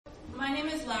My name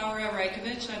is Laura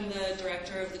Raicovitch. I'm the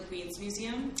director of the Queens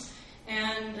Museum.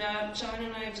 And John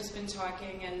and I have just been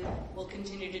talking, and we'll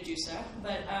continue to do so.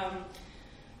 But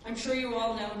I'm sure you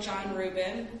all know Jon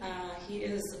Rubin. He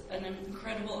is an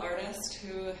incredible artist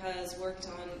who has worked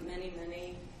on many,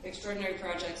 many extraordinary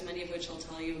projects, many of which I'll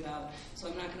tell you about. So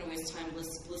I'm not going to waste time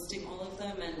listing all of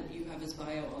them, and you have his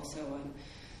bio also on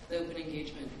the open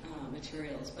engagement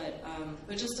materials. But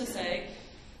just to say,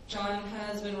 John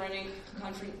has been running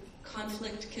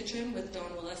Conflict Kitchen with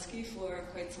Don Waleski for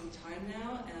quite some time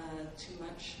now. Too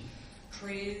much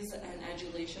praise and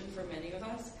adulation for many of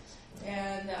us.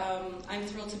 And I'm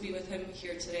thrilled to be with him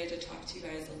here today to talk to you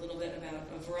guys a little bit about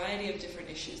a variety of different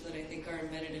issues that I think are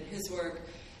embedded in his work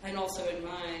and also in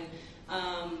mine,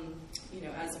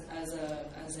 as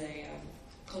a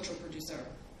cultural producer.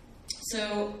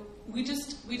 So we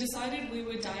decided we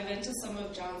would dive into some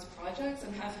of John's projects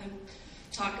and have him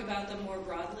talk about them more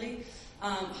broadly,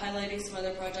 highlighting some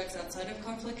other projects outside of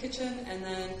Conflict Kitchen, and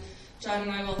then John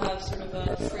and I will have sort of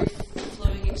a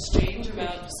free-flowing exchange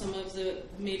about some of the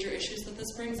major issues that this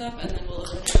brings up, and then we'll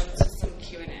open it up to some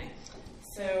Q&A.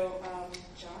 So,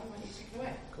 John, why don't you take it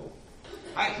away? Cool.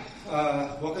 Hi,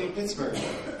 welcome to Pittsburgh.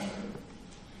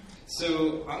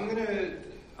 So I'm gonna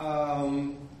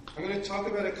talk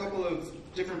about a couple of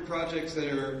different projects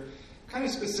that are kind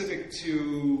of specific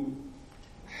to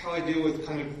how I deal with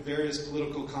kind of various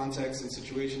political contexts and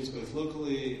situations, both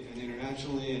locally and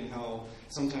internationally, and how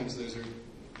sometimes those are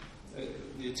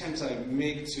the attempts I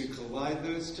make to collide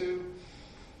those two.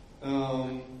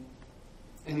 And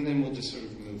then we'll just sort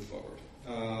of move forward.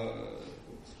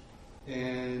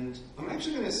 And I'm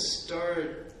actually going to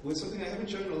start with something I haven't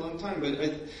shown in a long time, but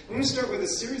I'm going to start with a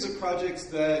series of projects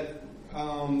that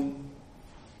are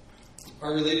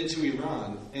related to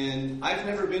Iran. And I've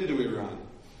never been to Iran.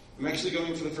 I'm actually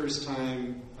going for the first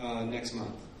time next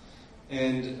month.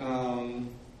 And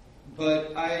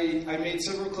but I made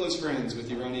several close friends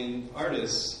with Iranian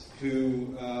artists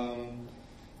who,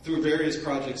 through various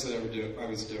projects that I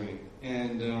was doing.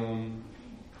 And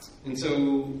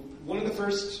so one of the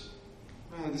first,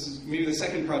 this is maybe the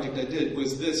second project I did,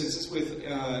 was this. It's just with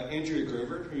Andrea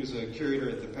Grover, who's a curator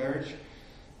at the Parrish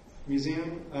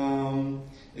Museum.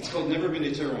 It's called Never Been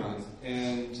to Tehran.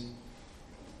 And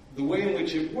the way in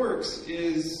which it works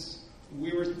is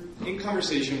we were in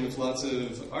conversation with lots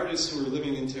of artists who were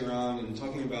living in Tehran and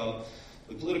talking about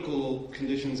the political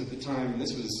conditions at the time. And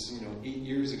this was, 8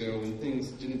 years ago when things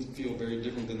didn't feel very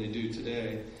different than they do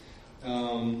today.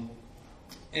 And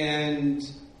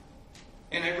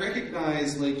I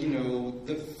recognized,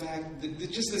 the fact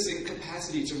that just this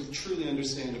incapacity to truly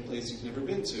understand a place you've never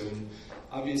been to. And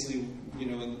obviously, the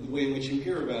way in which you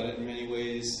hear about it in many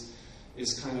ways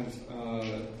is kind of,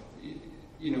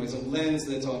 is a lens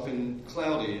that's often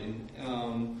cloudy.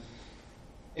 And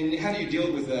how do you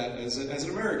deal with that as an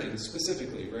American,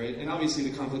 specifically, right? And obviously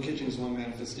the Conflict Kitchen is one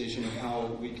manifestation of how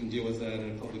we can deal with that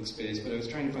in a public space, but I was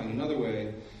trying to find another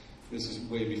way. This is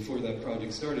way before that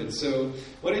project started. So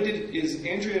what I did is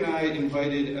Andrea and I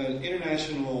invited an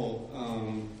international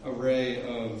array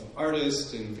of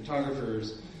artists and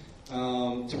photographers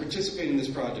to participate in this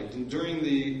project. And during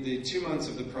the 2 months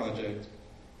of the project,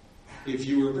 if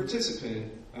you were a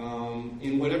participant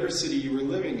in whatever city you were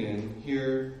living in,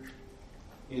 here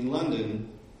in London,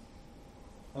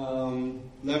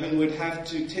 Levin would have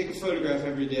to take a photograph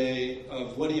every day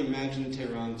of what he imagined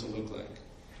Tehran to look like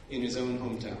in his own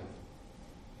hometown.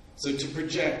 So to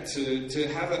project, to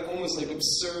have an almost like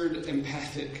absurd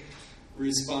empathic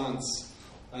response,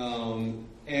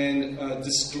 and a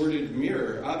distorted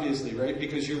mirror, obviously, right?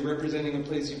 Because you're representing a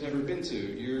place you've never been to.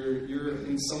 You're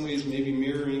in some ways maybe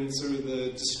mirroring sort of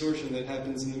the distortion that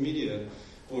happens in the media,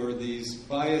 or these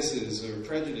biases or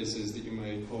prejudices that you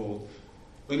might hold.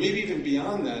 But maybe even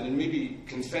beyond that, and maybe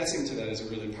confessing to that is a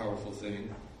really powerful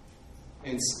thing,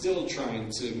 and still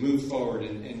trying to move forward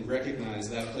and recognize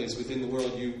that place within the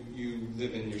world you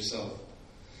live in yourself.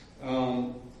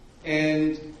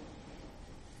 And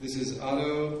this is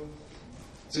Otto.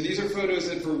 So these are photos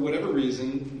that, for whatever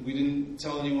reason, we didn't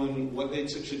tell anyone what they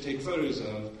should take photos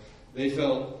of. They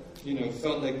felt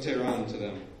like Tehran to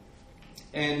them.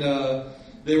 And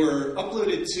they were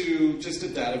uploaded to just a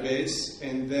database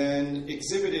and then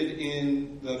exhibited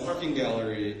in the parking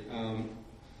gallery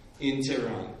in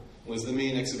Tehran, was the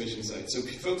main exhibition site. So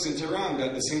folks in Tehran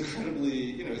got this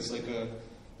incredibly, it's like a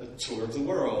tour of the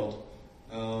world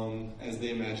as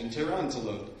they imagine Tehran to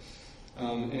look.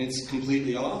 And it's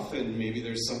completely off, and maybe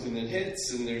there's something that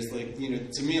hits, and there's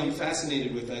to me, I'm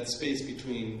fascinated with that space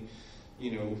between,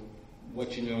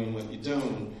 what you know and what you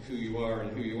don't, who you are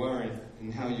and who you aren't,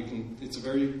 and how you can, it's a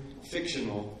very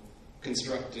fictional,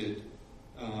 constructed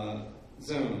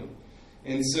zone.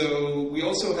 And so we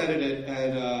also had it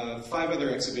at 5 other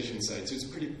exhibition sites. So it's a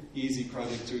pretty easy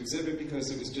project to exhibit because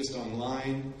it was just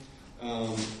online.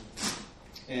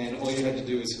 And all you had to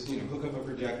do is, hook up a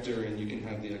projector and you can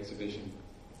have the exhibition.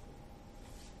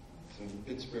 So in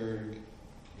Pittsburgh,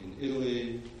 in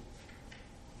Italy.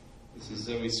 This is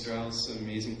Zoe Strauss, an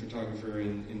amazing photographer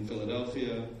in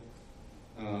Philadelphia.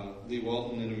 Lee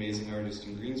Walton, an amazing artist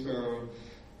in Greensboro.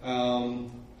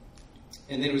 And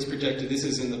then it was projected. This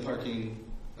is in the parking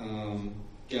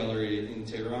gallery in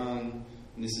Tehran.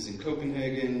 And this is in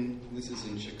Copenhagen. This is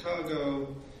in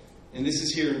Chicago. And this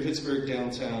is here in Pittsburgh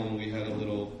downtown. We had a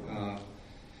little,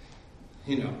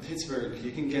 Pittsburgh,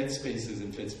 you can get spaces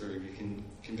in Pittsburgh. You can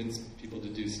convince people to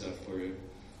do stuff for you.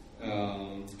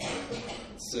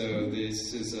 So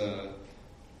this is a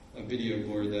video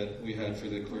board that we had for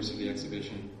the course of the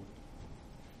exhibition.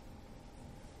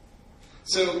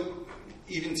 So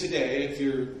even today, if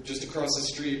you're just across the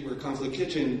street where Conflict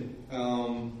Kitchen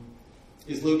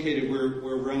is located,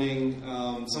 we're running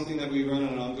something that we run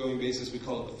on an ongoing basis. We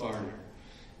call it The Foreigner.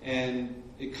 And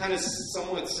it kind of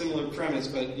somewhat similar premise,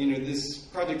 but this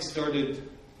project started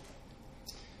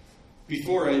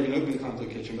before I even opened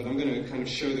Conflict Kitchen, but I'm going to kind of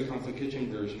show the Conflict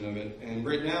Kitchen version of it. And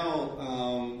right now,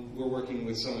 we're working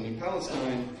with someone in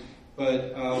Palestine,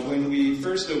 but when we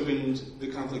first opened the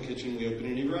Conflict Kitchen, we opened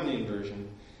an Iranian version.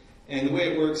 And the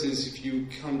way it works is if you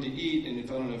come to eat, and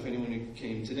if I don't know if anyone who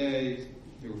came today,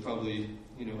 they were probably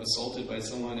assaulted by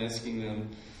someone asking them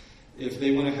if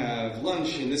they want to have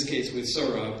lunch, in this case with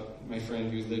Sohrab, my friend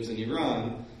who lives in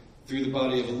Iran, through the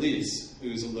body of Elise,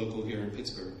 who's a local here in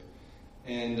Pittsburgh.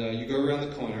 And you go around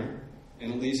the corner,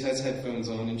 and Elise has headphones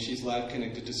on, and she's live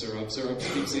connected to Sohrab. Sohrab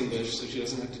speaks English, so she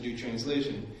doesn't have to do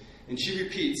translation. And she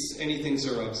repeats anything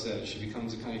Sohrab says. She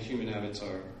becomes a kind of human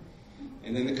avatar.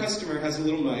 And then the customer has a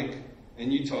little mic,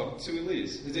 and you talk to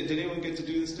Elise. Did anyone get to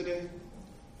do this today?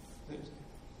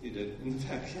 You did, in the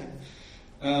back, yeah.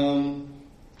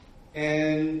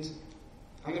 And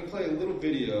I'm going to play a little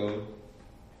video.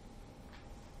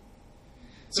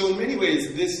 So in many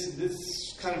ways,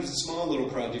 this kind of small little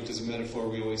project is a metaphor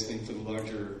we always think for the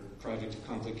larger project of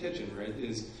Conflict Kitchen, right?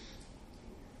 Is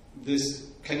this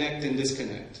connect and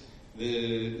disconnect.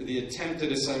 The attempt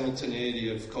at a simultaneity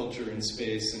of culture and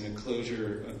space and a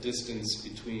closure of distance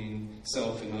between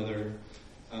self and other,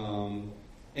 and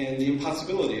the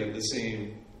impossibility of the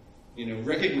same,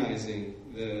 recognizing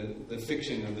the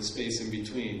fiction of the space in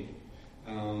between.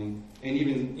 And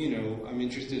even, I'm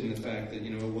interested in the fact that,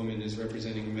 a woman is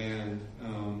representing a man,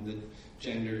 that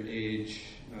gender, age,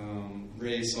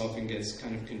 race often gets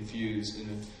kind of confused,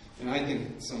 and I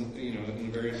think in a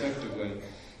very effective way.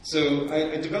 So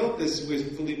I developed this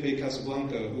with Felipe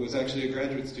Casablanca, who was actually a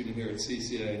graduate student here at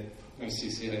CCA.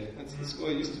 That's the school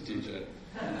I used to teach at.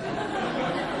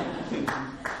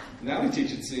 Now I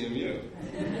teach at CMU.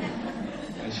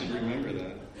 I should remember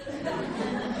that.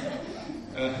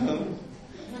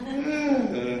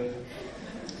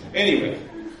 Anyway,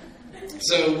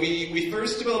 so we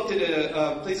first developed it at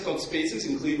a place called Spaces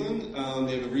in Cleveland.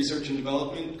 They have a research and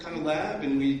development kind of lab,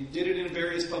 and we did it in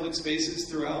various public spaces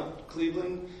throughout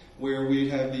Cleveland, where we'd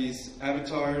have these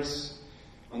avatars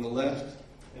on the left,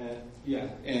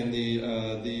 and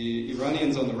the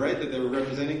Iranians on the right that they were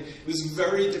representing. It was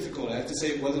very difficult. I have to say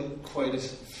it wasn't quite a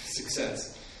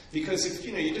success. Because if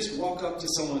you just walk up to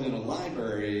someone in a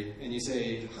library and you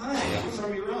say, "Hi, I'm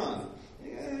from Iran,"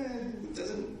 it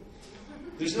doesn't.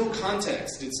 There's no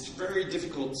context. It's very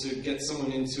difficult to get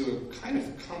someone into a kind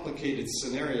of complicated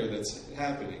scenario that's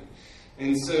happening.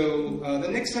 And so the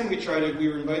next time we tried it, we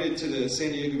were invited to the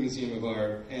San Diego Museum of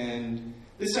Art, and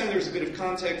this time there was a bit of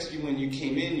context. When you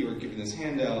came in, you were given this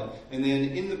handout, and then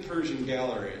in the Persian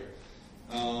gallery,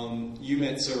 you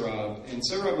met Sohrab, and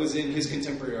Sohrab was in his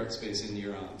contemporary art space in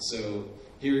Iran. So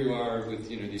here you are with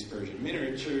these Persian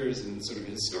miniatures and sort of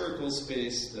a historical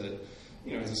space that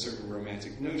has a certain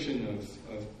romantic notion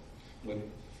of what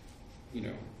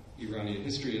Iranian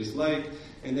history is like.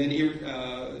 And then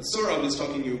Sohrab is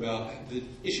talking to you about the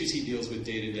issues he deals with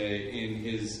day to day in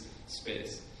his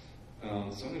space. So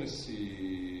I'm going to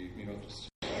see. Maybe I'll just.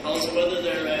 How's the weather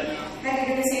there right now? Have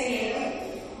you been to San Diego?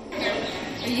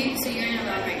 So you're in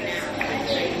Iran right now?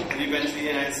 Have you been to the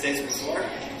United States before?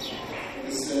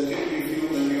 This typically feel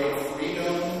that we are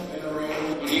freedom in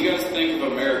Iran. When you guys think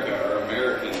of America or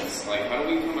Americans, how do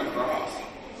we come across?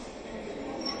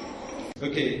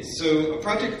 Okay, so a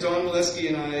project Don Molesky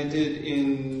and I did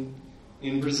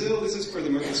in Brazil. This is for the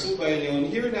Mercosul Biennial, and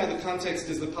here now the context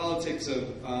is the politics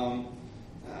of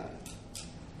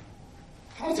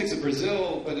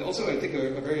Brazil, but also I think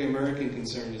a very American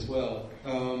concern as well.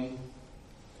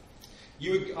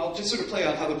 I'll just sort of play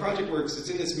out how the project works. It's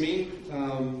in this main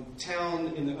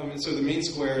town, so the main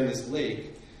square in this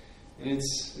lake. And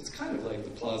it's kind of like the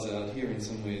plaza out here in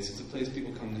some ways. It's a place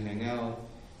people come to hang out.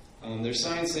 There's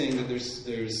signs saying that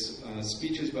there's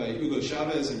speeches by Hugo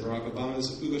Chavez and Barack Obama.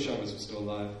 Hugo Chavez was still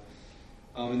alive.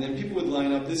 And then people would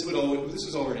line up. This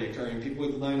was already occurring. People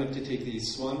would line up to take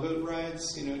these swan boat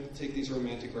rides, take these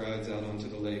romantic rides out onto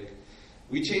the lake.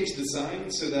 We changed the sign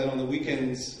so that on the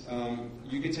weekends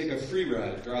you could take a free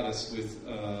ride, gratis, with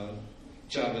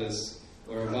Chavez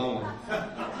or Obama.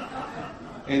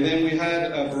 And then we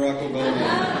had Barack Obama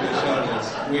and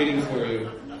Chavez waiting for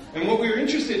you. And what we were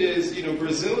interested is,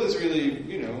 Brazil is really,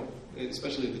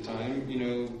 especially at the time,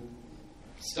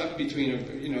 stuck between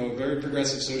a very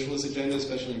progressive socialist agenda,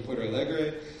 especially in Porto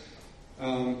Alegre,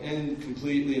 and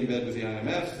completely in bed with the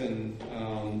IMF and,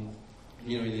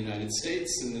 in the United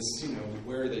States, and this,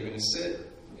 where are they going to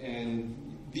sit? And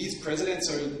these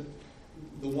presidents are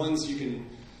the ones you can,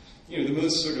 the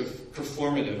most sort of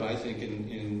performative, I think,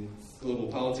 in global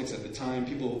politics at the time.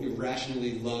 People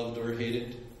irrationally loved or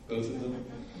hated both of them.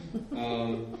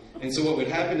 And so what would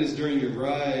happen is during your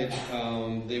ride,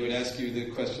 they would ask you the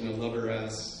question a lover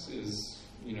asks is,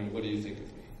 what do you think of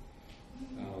me?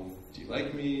 Do you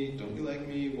like me? Don't you like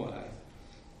me? Why?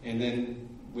 And then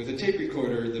with a tape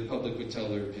recorder, the public would tell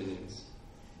their opinions.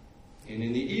 And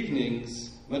in the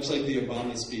evenings, much like the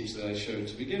Obama speech that I showed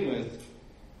to begin with,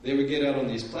 they would get out on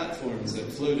these platforms that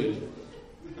floated,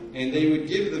 and they would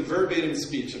give the verbatim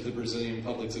speech of the Brazilian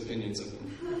public's opinions of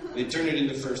them. They'd turn it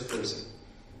into first person.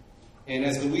 And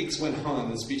as the weeks went on,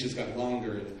 the speeches got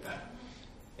longer.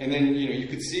 And then, you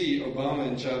could see Obama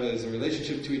and Chavez in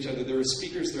relationship to each other. There were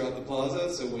speakers throughout the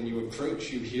plaza, so when you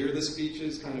approach, you hear the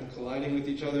speeches kind of colliding with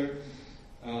each other.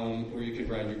 Or you could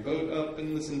ride your boat up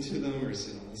and listen to them, or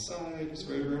sit on the side. It's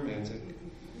very romantic.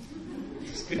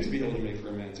 It's good to be able to make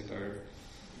romantic art.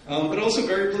 But also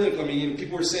very political. I mean,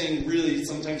 people were saying really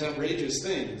sometimes outrageous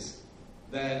things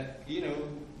that,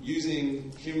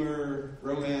 using humor,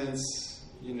 romance,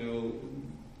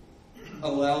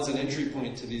 allows an entry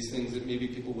point to these things that maybe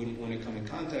people wouldn't want to come in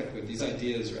contact with, these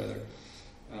ideas rather.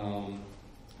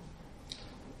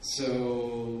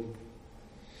 So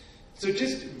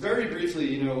just very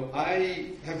briefly,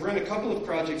 I have run a couple of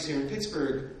projects here in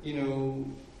Pittsburgh.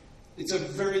 It's a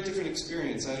very different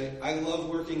experience. I love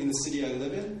working in the city I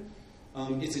live in.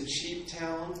 It's a cheap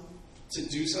town to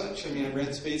do such. I mean, I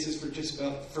rent spaces for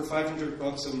for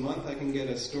 $500 a month. I can get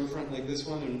a storefront like this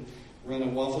one and run a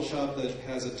waffle shop that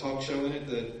has a talk show in it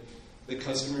that the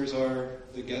customers are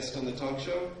the guest on the talk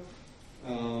show.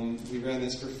 We ran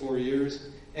this for 4 years,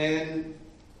 and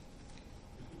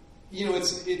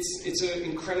it's an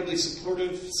incredibly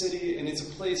supportive city, and it's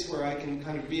a place where I can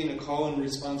kind of be in a call and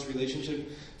response relationship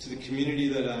to the community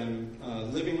that I'm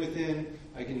living within.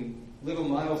 I can live a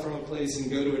mile from a place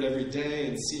and go to it every day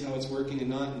and see how it's working and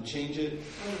not and change it.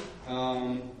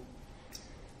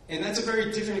 And that's a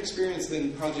very different experience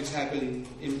than projects happen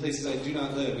in places I do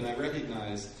not live, and I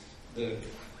recognize the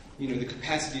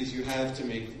capacities you have to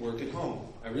make work at home.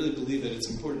 I really believe that it's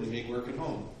important to make work at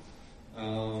home.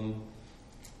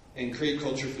 And create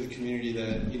culture for the community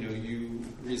that you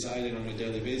reside in on a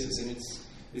daily basis. And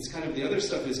it's kind of, the other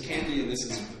stuff is candy, and this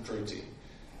is the protein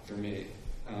for me.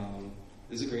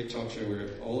 This is a great talk show where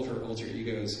all of her alter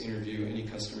egos interview any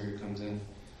customer who comes in.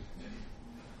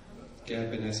 Gab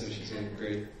Vanessa, she's a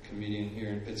great comedian here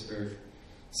in Pittsburgh.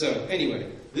 So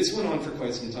anyway, this went on for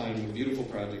quite some time. A beautiful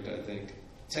project, I think.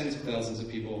 Tens of thousands of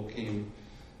people came.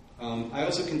 I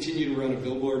also continue to run a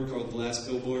billboard called The Last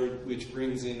Billboard, which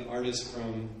brings in artists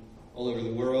from all over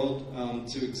the world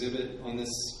to exhibit on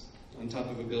top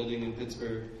of a building in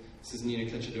Pittsburgh. This is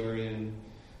Nina Kachadorian,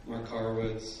 Mark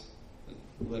Horowitz, an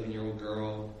 11-year-old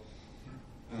girl,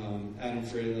 Adam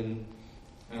Fralin.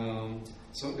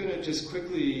 So I'm just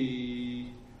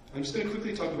going to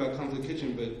quickly talk about Conflict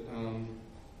Kitchen, but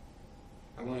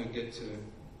I want to get to,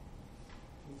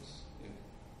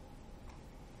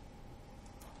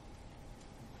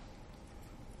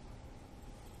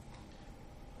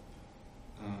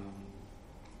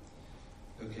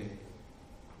 okay.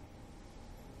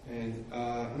 And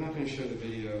I'm not going to show the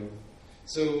video.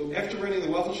 So after running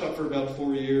the waffle shop for about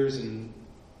 4 years and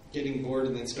getting bored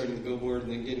and then starting the billboard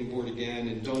and then getting bored again,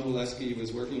 and Don Walesky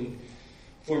was working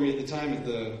for me at the time at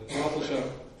the waffle shop,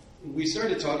 we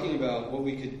started talking about what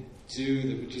we could do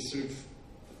that would just sort of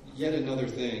yet another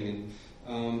thing.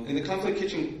 And the Conflict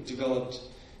Kitchen developed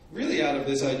really out of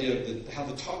this idea of how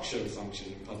the talk show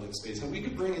functioned in public space, how we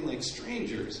could bring in like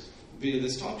strangers via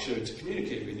this talk show to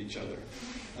communicate with each other.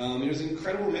 It was an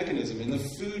incredible mechanism, and the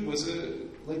food was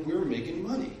like we were making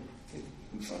money.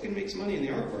 who fucking makes money in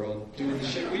the art world doing the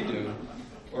shit we do,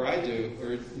 or I do,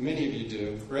 or many of you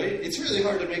do, right? It's really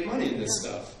hard to make money in this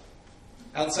stuff.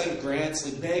 Outside of grants,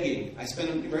 like begging.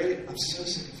 Right? I'm so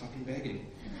sick of fucking begging.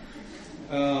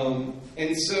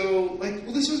 And so,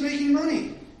 this was making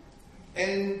money.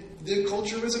 And the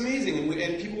culture was amazing,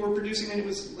 and people were producing, and it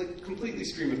was completely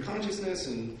stream of consciousness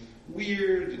and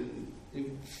weird, and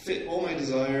it fit all my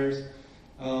desires.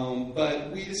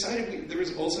 But we decided there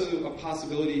was also a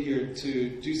possibility here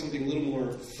to do something a little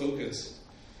more focused,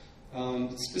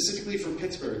 specifically for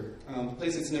Pittsburgh, a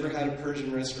place that's never had a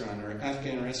Persian restaurant or an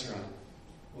Afghan restaurant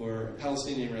or a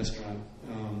Palestinian restaurant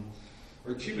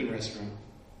or a Cuban restaurant.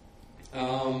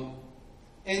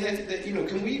 And that,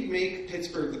 can we make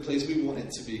Pittsburgh the place we want it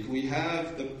to be? Can we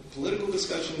have the political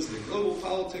discussions, the global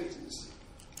politics,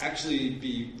 actually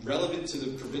be relevant to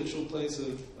the provincial place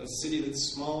of a city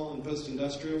that's small and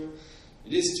post-industrial?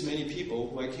 It is to many people.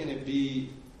 Why can't it be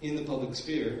in the public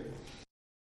sphere?